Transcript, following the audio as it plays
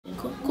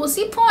Cause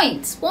see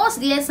point. What's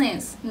the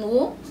essence?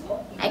 No,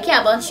 I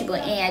care about you, but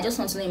I just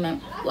want to know my.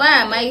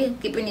 Why am I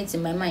keeping it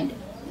in my mind?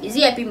 Is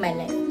it helping my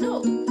life?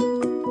 No.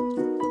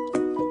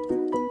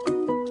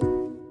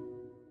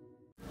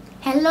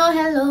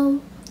 Hello,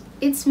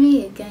 it's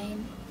me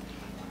again,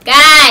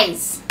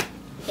 guys.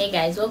 Hey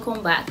guys,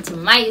 welcome back to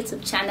my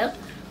YouTube channel.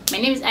 My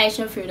name is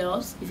Aisha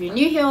Firdauss. If you're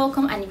new here,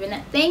 welcome, and if you're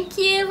not, thank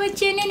you for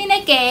tuning in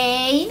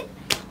again.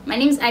 My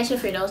name is Aisha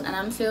Firdauss and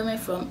I'm filming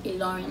from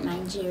Oloriebi,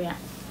 Nigeria.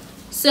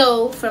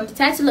 So from the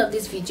title of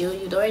this video,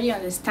 you'd already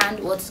understand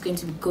what's going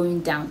to be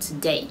going down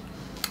today.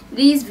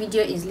 This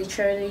video is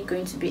literally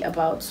going to be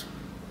about,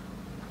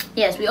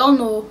 yes, we all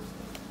know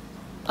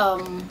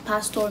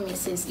Pastor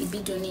Mrs.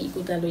 Ibidunni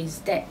Ighodalo is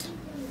dead.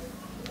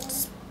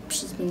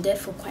 She's been dead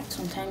for quite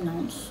some time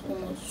now,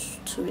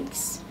 almost 2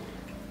 weeks.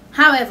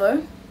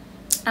 However,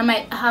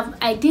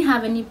 I didn't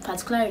have any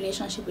particular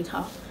relationship with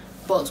her,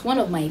 but one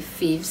of my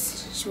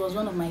faves, she was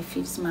one of my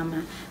faves,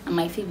 mama, and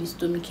my fave is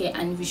Tomike.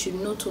 And you should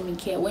know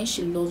Tomike, when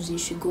she loves you,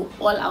 she go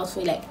all out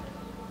for you. Like,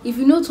 if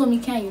you know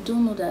Tomike and you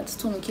don't know that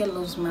Tomike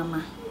loves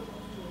mama,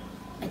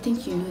 I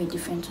think you know a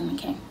different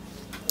Tomike.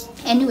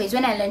 Anyways,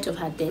 when I learned of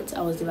her death,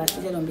 I was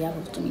devastated on behalf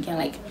of Tomike.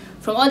 Like,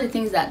 from all the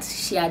things that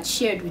she had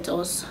shared with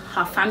us,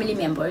 her family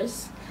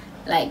members,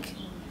 like,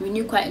 we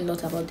knew quite a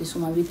lot about this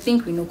woman. We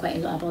think we know quite a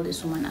lot about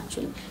this woman,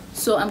 actually.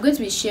 So I'm going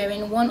to be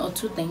sharing 1 or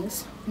 2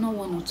 things, not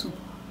 1 or 2,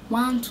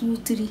 1, 2,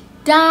 3,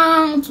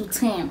 down to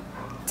 10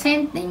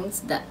 things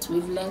that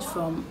we've learned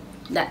from,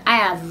 that I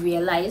have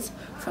realized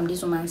from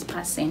this woman's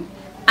passing.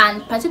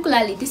 And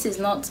particularly, this is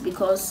not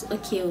because,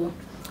 okay, oh,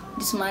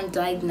 this man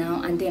died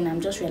now and then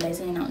I'm just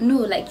realizing now. No,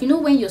 like, you know,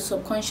 when your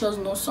subconscious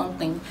knows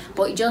something,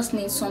 but it just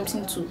needs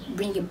something to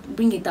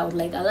bring it out,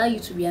 like allow you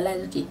to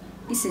realize, okay,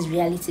 this is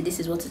reality, this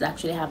is what is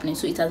actually happening.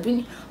 So it has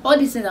been, all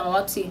these things I'm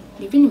about to say,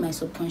 they've been in my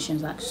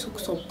subconscious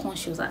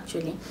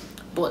actually,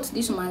 but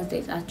this woman's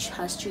death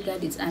has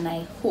triggered it. And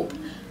I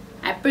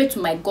pray to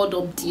my God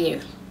up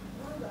there,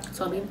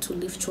 so I'll be able to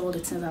live through all the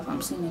things that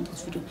I'm saying in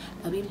this video.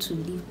 I'll be able to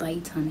live by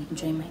it and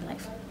enjoy my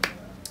life.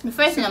 The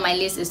first thing on my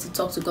list is to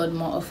talk to God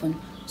more often.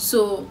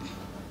 So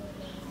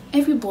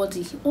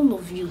everybody, all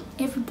of you,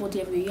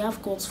 everybody, everywhere, you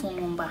have God's phone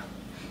number.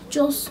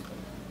 Just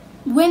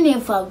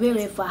whenever,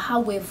 wherever,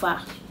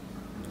 however,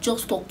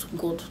 just talk to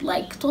God.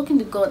 Like, talking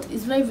to God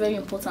is very, very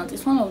important.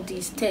 It's one of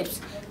these steps.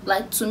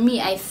 Like, to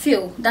me, I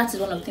feel that is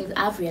one of the things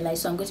I've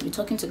realized. So I'm going to be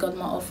talking to God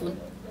more often.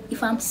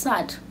 If I'm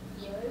sad,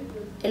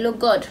 hello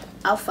God,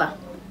 Alpha.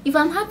 If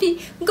I'm happy,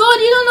 God,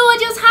 you don't know what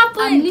just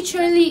happened. I'm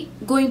literally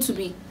going to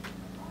be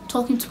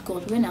talking to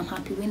God when I'm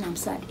happy, when I'm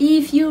sad.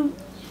 If you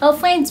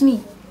offend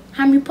me,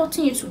 I'm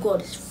reporting you to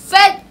God.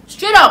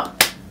 Straight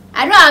up.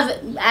 I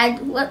don't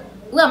have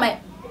where am I?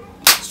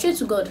 Straight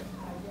to God.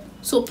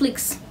 So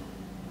please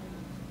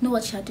know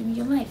what you are doing in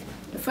your life.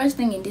 The first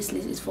thing in this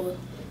list is for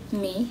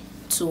me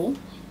to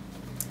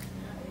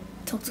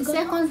talk to God. The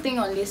second thing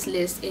on this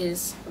list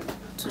is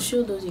to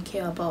show those you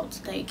care about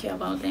that you care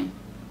about them.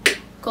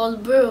 Cause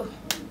bro,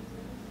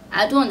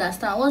 I don't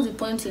understand what's the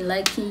point in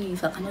liking you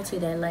if I cannot say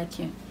that I like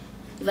you.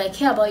 If I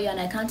care about you and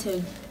I can't tell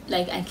you,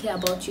 like, I care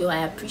about you,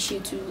 I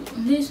appreciate you,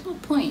 there's no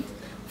point.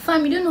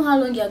 Fam, you don't know how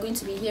long you are going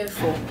to be here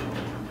for.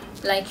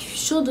 Like,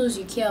 show those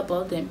you care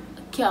about them,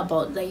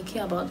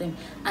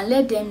 and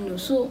let them know.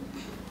 So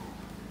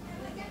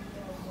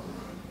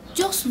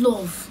just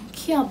love,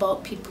 care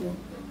about people,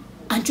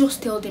 and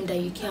just tell them that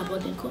you care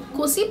about them.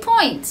 Cause see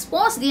point.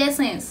 What's the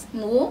essence?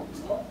 No,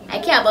 I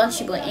care about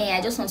you, but I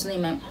just want to know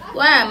my.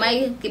 Why am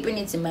I keeping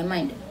it in my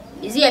mind?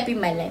 Is it helping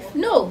my life?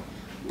 No.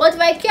 But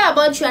if I care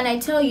about you and I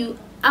tell you,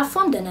 I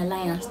formed an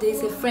alliance,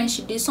 there's a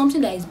friendship, there's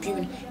something that is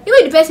building.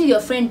 Even the person your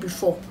friend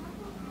before,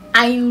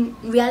 and you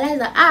realize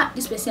that,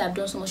 this person I've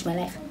done so much in my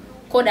life,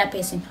 call that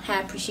person, I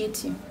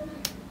appreciate you.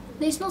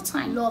 There's no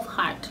time. Love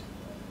hard.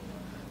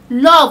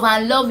 Love,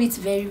 and love it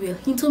very well.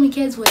 In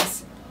Tomike's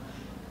voice,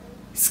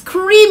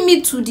 scream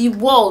it to the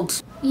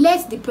world.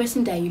 Let the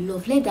person that you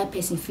love, let that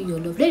person feel your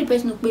love. Let the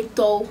person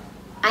know,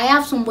 I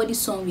have somebody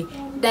somewhere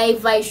that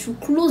if I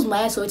should close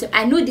my eyes or whatever,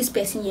 I know this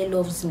person here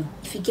loves me.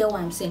 If you get what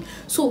I'm saying.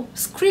 So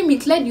scream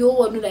it, let the whole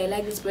world know that I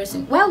like this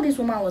person. While this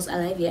woman was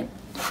alive, yeah.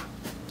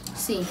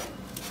 See,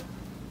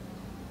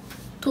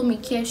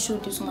 Tomike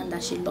showed this woman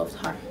that she loved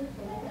her.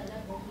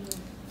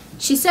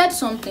 She said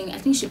something, I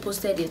think she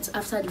posted it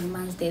after the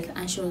woman's death,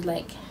 and she was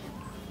like,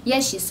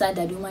 yes, she's sad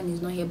that the woman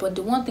is not here, but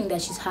the one thing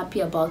that she's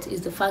happy about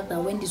is the fact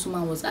that when this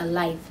woman was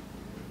alive,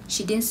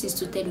 she didn't cease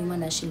to tell the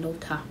woman that she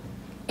loved her.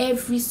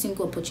 Every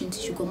single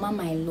opportunity she go,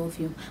 Mama, I love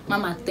you.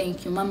 Mama,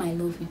 thank you. Mama, I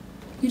love you.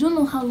 You don't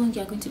know how long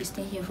you are going to be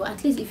staying here for.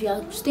 At least if you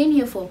are staying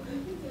here for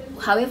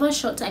however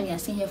short time you are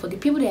staying here for, the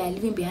people that are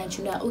leaving behind,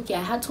 you know, okay,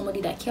 I had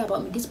somebody that cared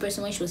about me. This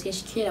person, when she was here,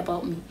 she cared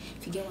about me.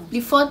 If you get one. The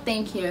fourth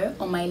thing here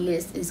on my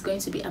list is going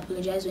to be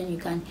apologize when you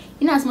can.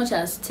 In as much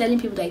as telling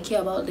people that you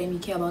care about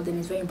them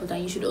is very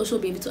important, you should also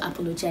be able to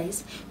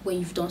apologize when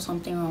you've done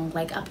something wrong.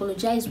 Like,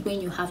 apologize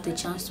when you have the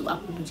chance to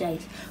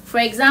apologize. For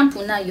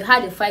example, now you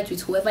had a fight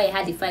with whoever you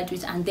had a fight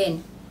with, and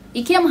then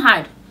it came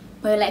hard.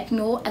 But you're like,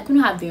 no, I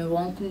couldn't have been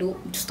wrong. No,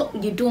 stop.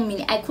 You don't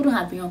mean it. I couldn't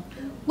have been wrong.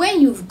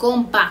 when you've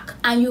gone back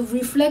and you've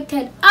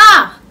reflected,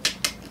 ah,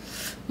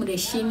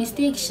 she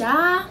mistake,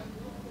 sha,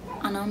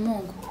 and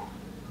among,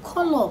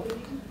 call up,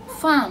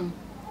 fam.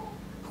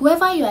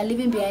 Whoever you are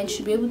leaving behind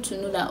should be able to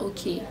know that,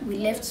 okay,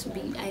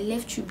 I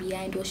left you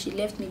behind, or she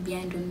left me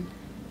behind on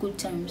good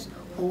terms,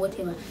 or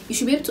whatever. You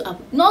should be able to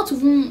not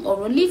even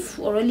or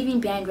leaving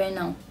behind right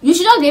now. You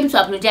should not be able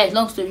to apologize.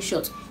 Long story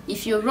short,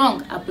 if you're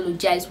wrong,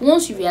 apologize.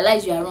 Once you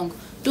realize you are wrong,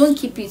 don't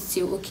keep it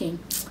till, okay,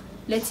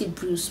 let it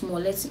brew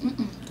small.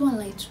 Don't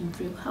allow it to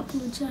brew.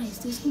 Apologize.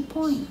 There's no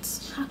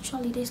point.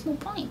 Actually, there's no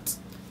point.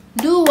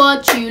 Do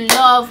what you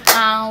love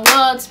and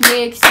what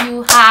makes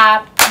you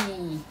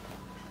happy.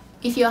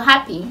 If you're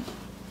happy,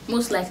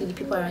 most likely the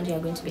people around you are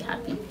going to be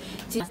happy.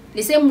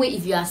 The same way,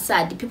 if you are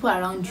sad, the people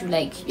around you,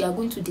 like, you are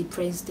going to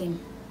depress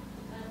them.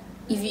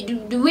 If you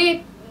do the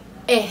way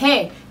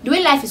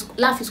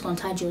life is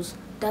contagious,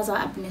 that's how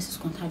happiness is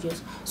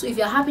contagious. So if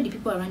you're happy, the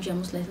people around you are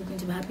most likely going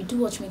to be happy. Do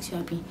what makes you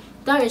happy.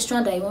 That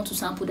restaurant that you want to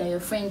sample that your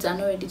friends are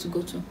not ready to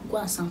go to, go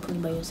and sample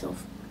it by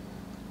yourself.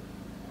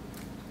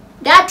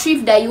 That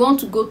trip that you want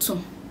to go to,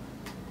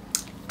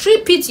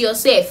 trip it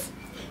yourself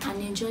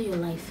and enjoy your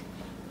life.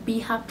 Be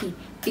happy,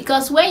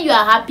 because when you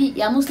are happy,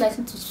 you are most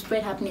likely to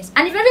spread happiness.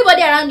 And if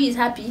everybody around you is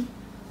happy,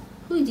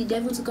 who is the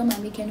devil to come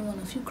and make any one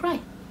of you cry?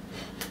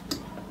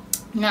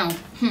 Now,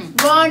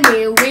 run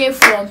away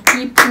from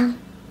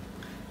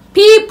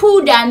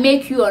people that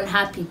make you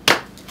unhappy,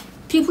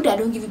 people that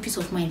don't give you peace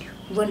of mind.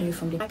 Run away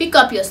from them. Pick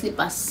up your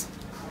slippers,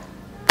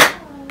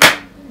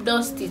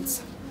 dust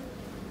it,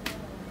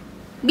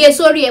 be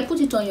sorry, put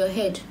it on your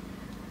head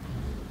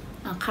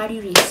and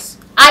carry race.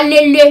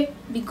 Alele,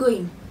 be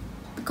going.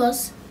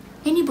 Because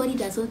anybody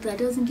that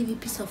doesn't give you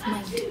peace of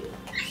mind,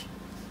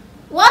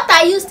 what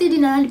are you still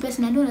doing around the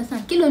person? I don't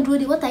understand. Kill on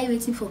road, what are you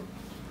waiting for?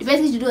 The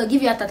person should do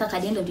give you a attack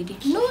at the end of the day.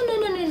 No.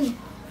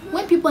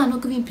 When people are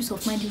not giving you peace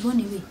of mind, you run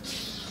away.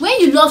 When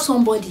you love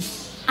somebody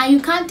and you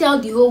can't tell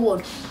the whole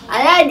world,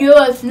 I like the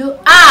whole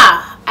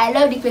I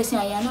love the person,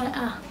 and you're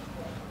not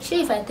sure,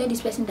 if I tell this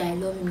person that I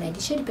love him like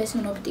this, sure the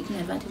person will not be taking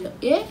advantage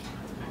of you.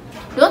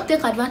 Don't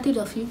take advantage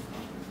of you.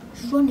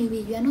 Run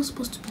away. You are not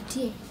supposed to be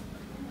there.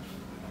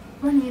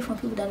 Run away from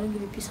people that don't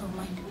give you peace of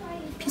mind.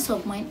 Peace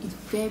of mind is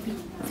very,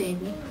 very,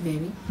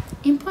 very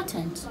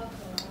important.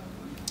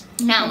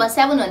 Now, number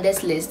 7 on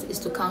this list is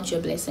to count your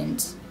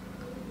blessings.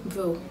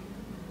 Bro,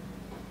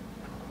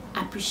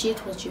 appreciate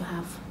what you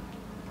have.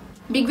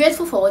 Be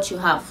grateful for what you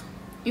have.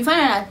 You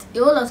find out that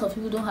a whole lot of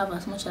people don't have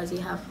as much as you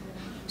have.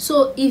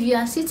 So if you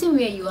are sitting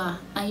where you are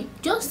and you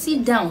just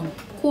sit down,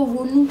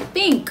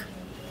 think,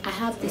 I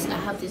have this, I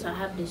have this, I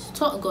have this.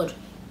 Talk God,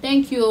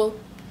 thank you,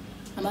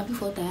 I'm happy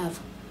for what I have.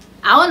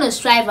 I want to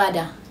strive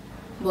harder,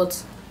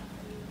 but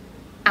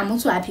I'm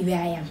also happy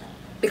where I am.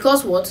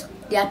 Because what?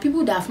 There are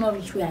people that have not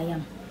reached where I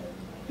am.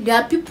 There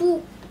are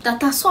people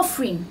that are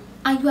suffering,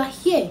 and you are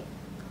here.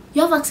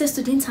 You have access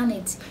to the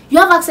internet. You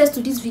have access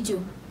to this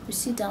video. You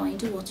sit down and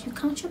you do what? You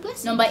count your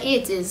blessings. Number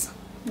 8 is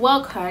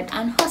work hard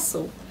and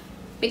hustle.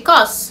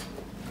 Because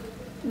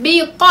nobody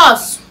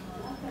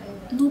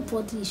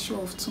is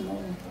sure of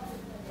tomorrow.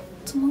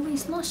 Tomorrow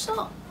is not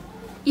sure.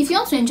 If you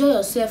want to enjoy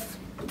yourself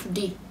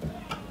today,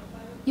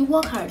 you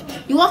work hard.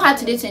 You work hard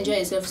today to enjoy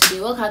yourself today.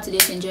 You work hard today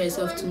to enjoy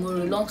yourself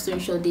tomorrow. Long story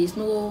short, there's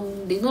no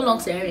long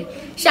story.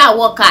 Shall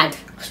work hard.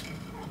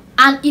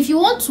 And if you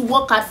want to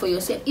work hard for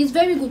yourself, it's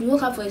very good. You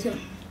work hard for yourself.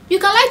 You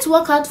can like to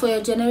work hard for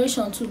your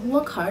generation to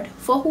work hard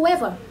for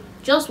whoever.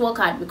 Just work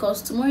hard,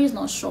 because tomorrow is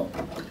not sure.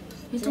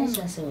 You don't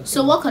know.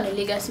 So work on a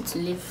legacy to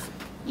live.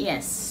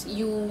 Yes,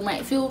 you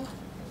might feel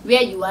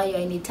where you are, you're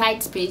in a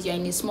tight space, you're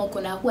in a small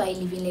corner. Who are you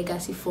leaving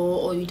legacy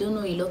for? Or you don't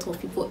know a lot of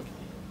people.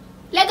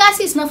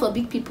 Legacy is not for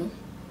big people.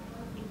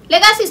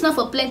 Legacy is not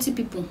for plenty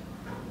people.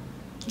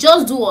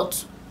 Just do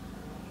what?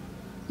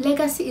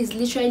 Legacy is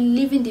literally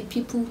leaving the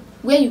people.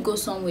 When you go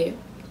somewhere,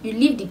 you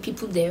leave the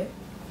people there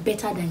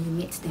better than you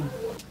met them.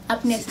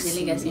 Happiness is a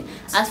legacy.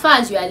 As far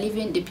as you are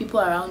leaving the people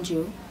around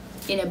you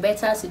in a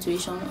better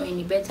situation or in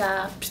a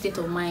better state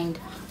of mind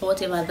or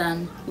whatever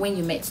than when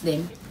you met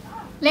them.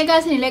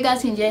 Legacy,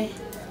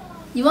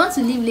 you want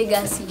to leave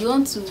legacy, you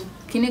want to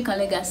connect on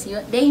legacy,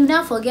 then you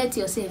now forget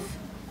yourself.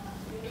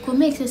 Could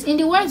make sense. In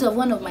the words of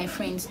one of my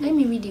friends, let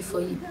me read it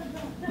for you.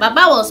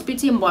 Baba was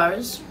spitting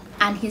bars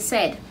and he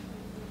said,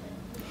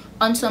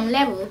 on some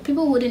level,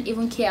 people wouldn't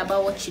even care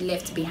about what you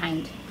left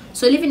behind.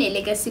 So leaving a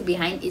legacy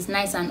behind is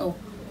nice and all,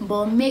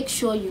 but make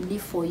sure you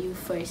live for you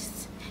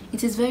first.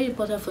 It is very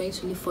important for you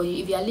to live for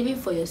you. If you are living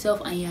for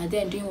yourself and you are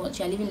there doing what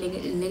you are living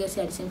legacy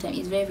at the same time,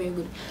 it's very, very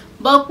good.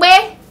 But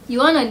where you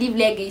want to live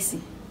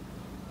legacy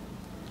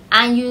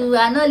and you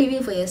are not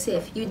living for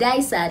yourself, you die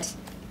sad.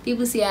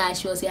 People say,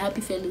 she was a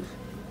happy fellow.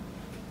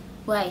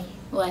 Why?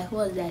 What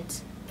was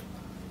that?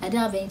 I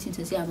don't have anything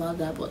to say about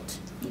that, but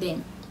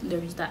then there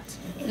is that.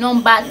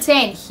 Number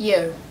 10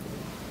 here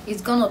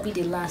is gonna be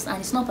the last, and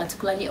it's not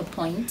particularly a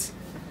point.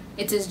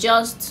 It is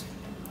just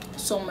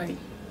summary.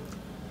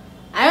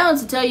 I don't want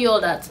to tell you all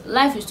that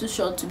life is too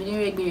short to be doing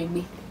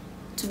regbe,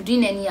 to be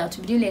doing anyhow,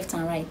 to be doing left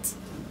and right.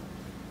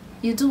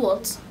 You do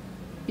what?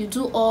 you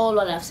do all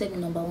what I've said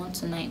in number 1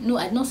 to 9. No,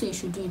 I don't say you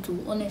should do it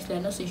too. Honestly,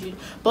 I don't say you should.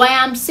 But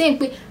I am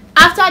saying,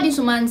 after this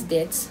woman's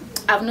death,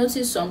 I've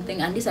noticed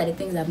something, and these are the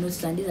things I've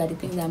noticed, and these are the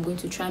things I'm going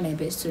to try my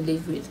best to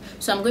live with.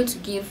 So I'm going to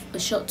give a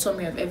short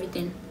summary of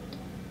everything.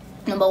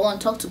 Number 1,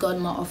 talk to God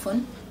more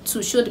often.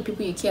 2, show the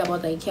people you care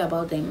about that you care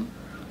about them.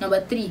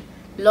 Number 3,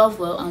 love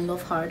well and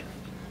love hard.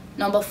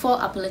 Number 4,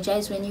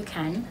 apologize when you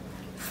can.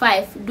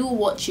 5, do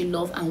what you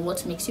love and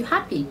what makes you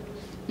happy.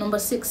 Number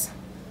 6,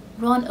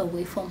 run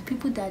away from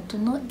people that do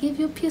not give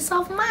you peace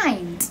of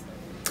mind.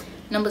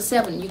 Number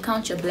 7, you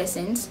count your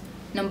blessings.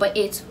 Number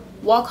 8,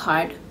 work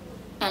hard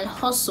and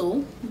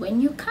hustle when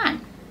you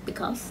can,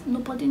 because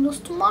nobody knows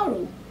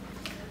tomorrow.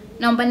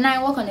 Number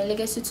 9, work on a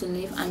legacy to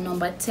leave. And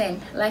number 10,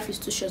 life is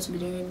too short to be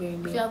doing very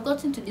big. If you have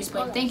gotten to this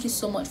point, thank you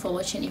so much for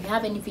watching. If you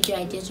have any video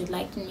ideas you'd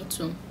like me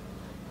to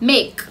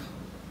make,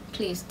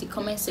 please, the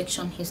comment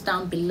section is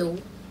down below.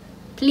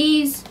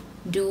 Please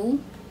do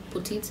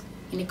put it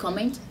in the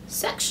comment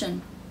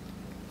section.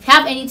 If you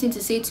have anything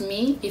to say to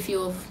me, if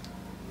you've,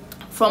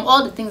 from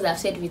all the things I've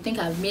said, if you think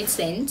I've made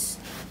sense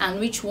and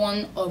which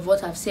one of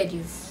what I've said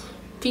you've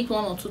pick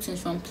 1 or 2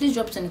 things from, please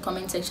drop it in the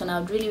comment section.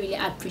 I would really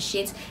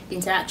appreciate the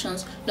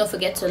interactions. Don't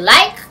forget to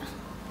like,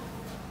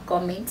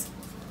 comment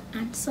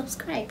and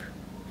subscribe.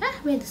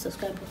 Where's the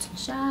subscribe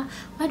button?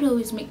 Why do I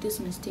always make this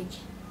mistake?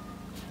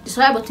 The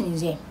subscribe button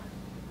is here.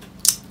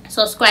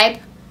 Subscribe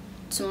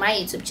to my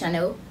YouTube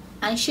channel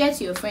and share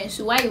to your friends.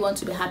 So why you want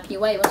to be happy,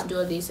 why you want to do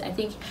all this. I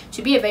think it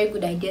should be a very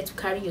good idea to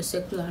carry your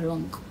circle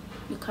along.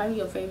 You carry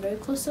your very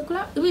close circle,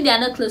 even they are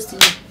not close to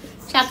you,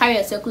 shall carry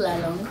your circle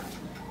along.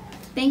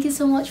 Thank you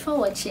so much for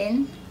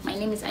watching. My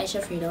name is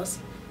Aisha Firdauss,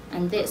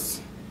 and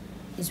this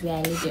is where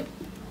I live you.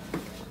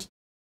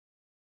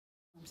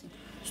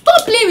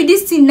 Stop playing with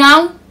this thing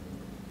now.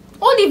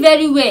 Hold it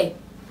very well.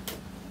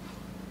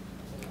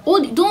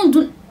 Hold it. Don't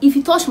do. If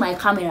you touch my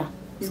camera,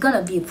 it's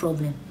gonna be a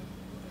problem.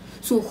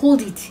 So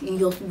hold it in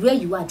your where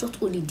you are. Just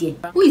hold it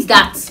there. Who is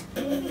that?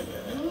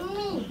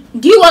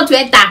 Do you want to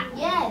enter?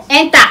 Yes.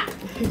 Enter.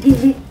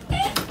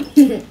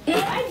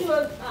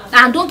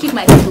 And don't kick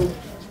my video.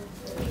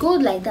 Go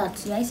like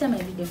that. You answer my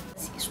video.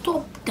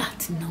 Stop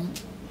that now.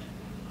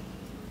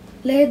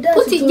 Like that.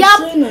 Put it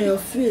showing on your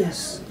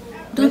face.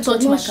 Don't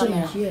touch my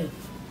camera.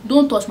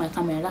 Don't touch my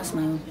camera. That's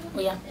my own.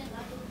 Oh yeah.